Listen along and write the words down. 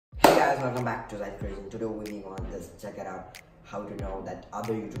guys, welcome back to Life Creation. Today we'll be on this. Check it out. How to know that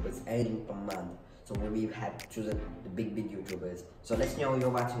other YouTubers earning per month. So we have chosen the big YouTubers. So let's know you're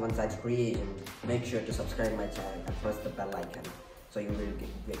watching on Site Creation. Make sure to subscribe my channel and press the bell icon so you will be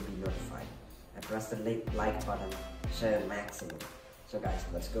notified. And press the like button, share maximum. So guys,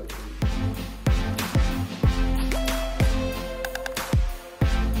 let's go to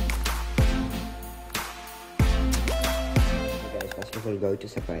First of all, go to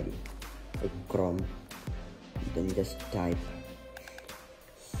Safari or Chrome, then just type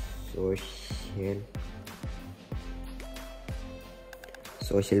social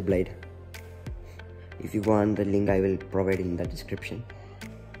blade. If you want the link, I will provide in the description.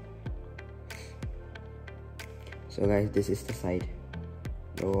 So guys, this is the site.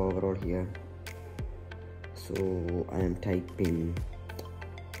 Go overall here. So I am typing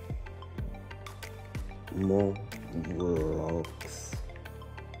more vlogs.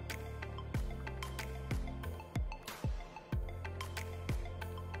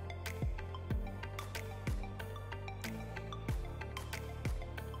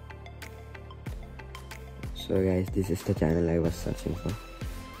 So guys, this is the channel I was searching for.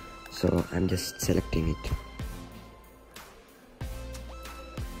 So I'm just selecting it.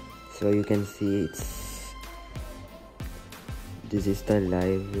 So you can see this is the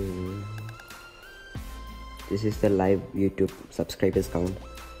live YouTube subscribers count.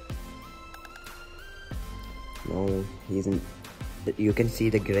 Now you can see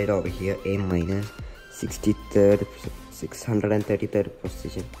the grade over here, A minus, 63rd, 633rd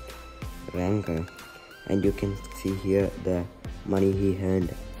position ranker, and you can see here the money he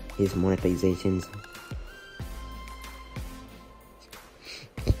earned, his monetizations,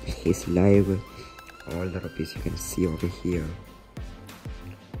 his live, all the rupees you can see over here.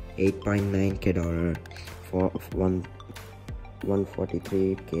 8.9k dollar for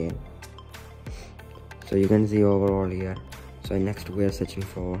 143k. So you can see overall here. So next we are searching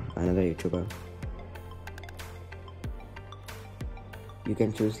for another YouTuber. You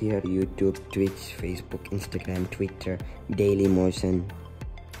can choose here YouTube, Twitch, Facebook, Instagram, Twitter, Daily Motion.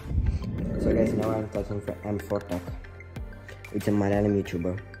 So guys, now I'm searching for M4 Tech. It's a Malayalam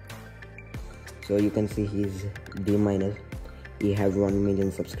YouTuber. So you can see he's D minus. He has 1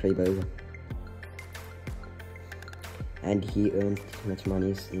 million subscribers. And he earns much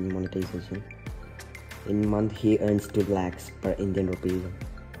money in monetization. In month he earns 2 lakhs per Indian rupees.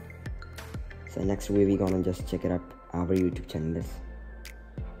 So next we're gonna just check it up our YouTube channels.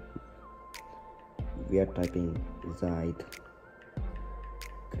 We are typing Zaid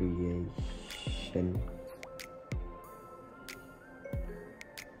Creation.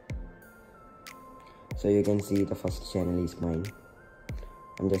 So you can see the first channel is mine.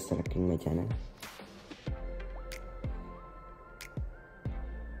 I'm just selecting my channel.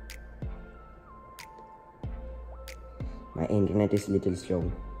 My internet is little slow.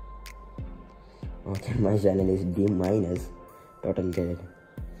 Okay, my channel is D minus total grade,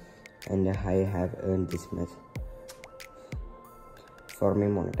 and I have earned this much. For me,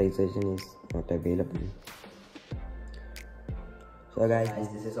 monetization is not available. So guys,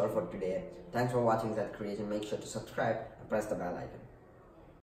 this is all for today. Thanks for watching that creation. Make sure to subscribe and press the bell icon.